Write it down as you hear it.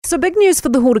So big news for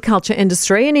the horticulture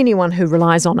industry and anyone who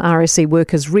relies on RSE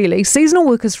workers really. Seasonal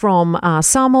workers from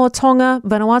Samoa, Tonga,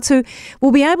 Vanuatu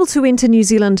will be able to enter New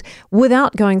Zealand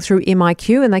without going through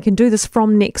MIQ, and they can do this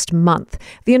from next month.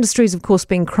 The industry's of course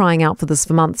been crying out for this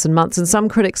for months and months, and some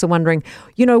critics are wondering,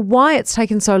 why it's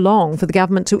taken so long for the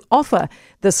government to offer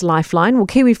this lifeline. Well,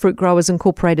 Kiwi Fruit Growers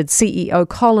Incorporated CEO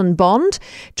Colin Bond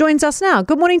joins us now.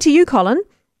 Good morning to you, Colin.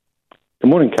 Good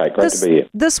morning, Kate. Great to be here.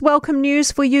 This welcome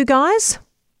news for you guys?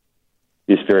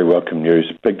 Yes, very welcome news.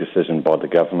 Big decision by the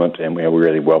government, and we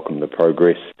really welcome the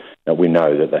progress. We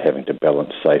know that they're having to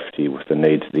balance safety with the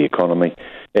needs of the economy,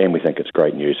 and we think it's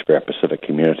great news for our Pacific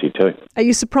community too. Are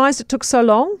you surprised it took so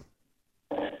long?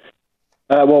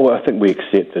 Well, I think we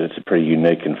accept that it's a pretty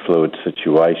unique and fluid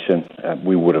situation.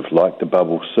 We would have liked the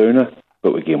bubble sooner,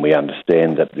 but again, we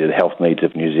understand that the health needs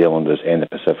of New Zealanders and the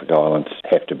Pacific Islands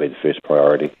have to be the first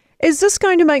priority. Is this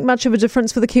going to make much of a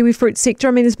difference for the kiwi fruit sector?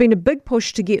 I mean, there's been a big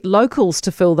push to get locals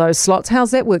to fill those slots.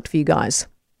 How's that worked for you guys?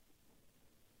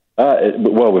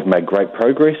 Well, we've made great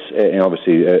progress, and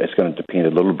obviously it's going to depend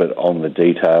a little bit on the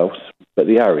details. But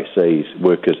the RSE's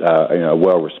workers are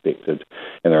well respected,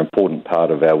 and they're an important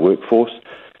part of our workforce.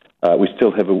 We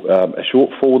still have a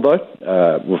shortfall,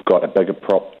 though. We've got a bigger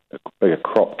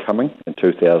crop coming in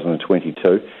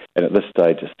 2022, and at this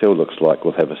stage it still looks like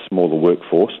we'll have a smaller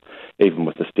workforce, even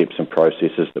with the steps and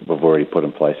processes that we've already put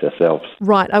in place ourselves.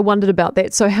 Right, I wondered about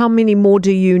that. So how many more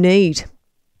do you need?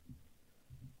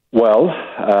 Well,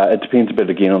 it depends a bit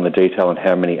again on the detail and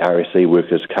how many RSE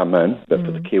workers come in, but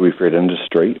for the kiwi fruit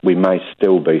industry, we may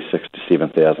still be 6,000 to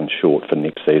 7,000 short for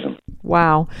next season.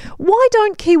 Wow. Why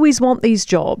don't Kiwis want these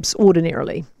jobs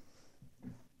ordinarily?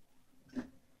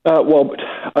 Well,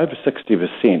 over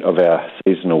 60% of our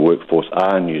seasonal workforce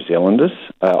are New Zealanders.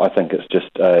 I think it's just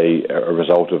a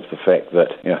result of the fact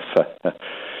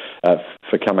that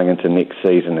for coming into next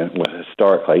season,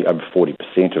 historically over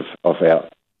 40% of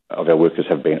our workers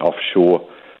have been offshore.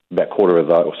 About a quarter of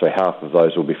those, so half of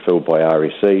those, will be filled by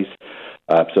RSEs.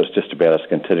 So it's just about us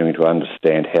continuing to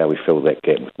understand how we fill that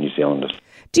gap with New Zealanders.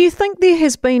 Do you think there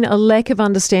has been a lack of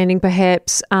understanding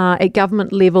perhaps at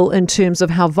government level in terms of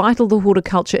how vital the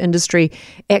horticulture industry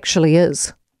actually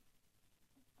is?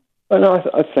 No,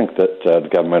 I think that the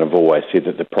government have always said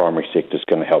that the primary sector is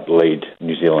going to help lead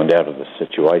New Zealand out of this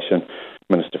situation.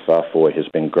 Minister Whāwhoi has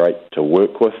been great to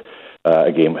work with.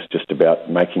 Again, it's just about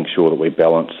making sure that we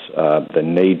balance the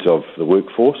needs of the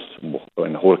workforce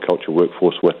and the horticulture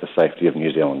workforce with the safety of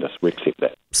New Zealanders. We accept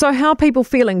that. So how are people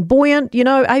feeling? Buoyant,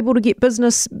 able to get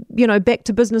business, back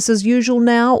to business as usual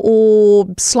now, or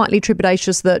slightly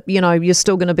trepidatious that, you're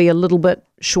still going to be a little bit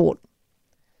short?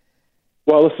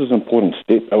 Well, this is an important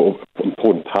step,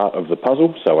 important part of the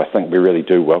puzzle, so I think we really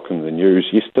do welcome the news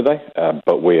yesterday,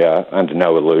 but we are under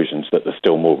no illusions that there's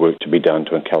still more work to be done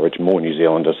to encourage more New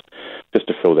Zealanders just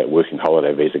to fill that working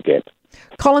holiday visa gap.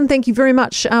 Colin, thank you very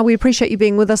much. We appreciate you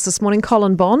being with us this morning.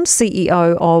 Colin Bond,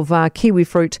 CEO of Kiwi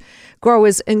Fruit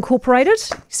Growers Incorporated.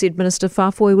 He said Minister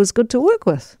Whāwhoi was good to work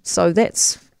with, so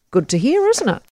that's good to hear, isn't it?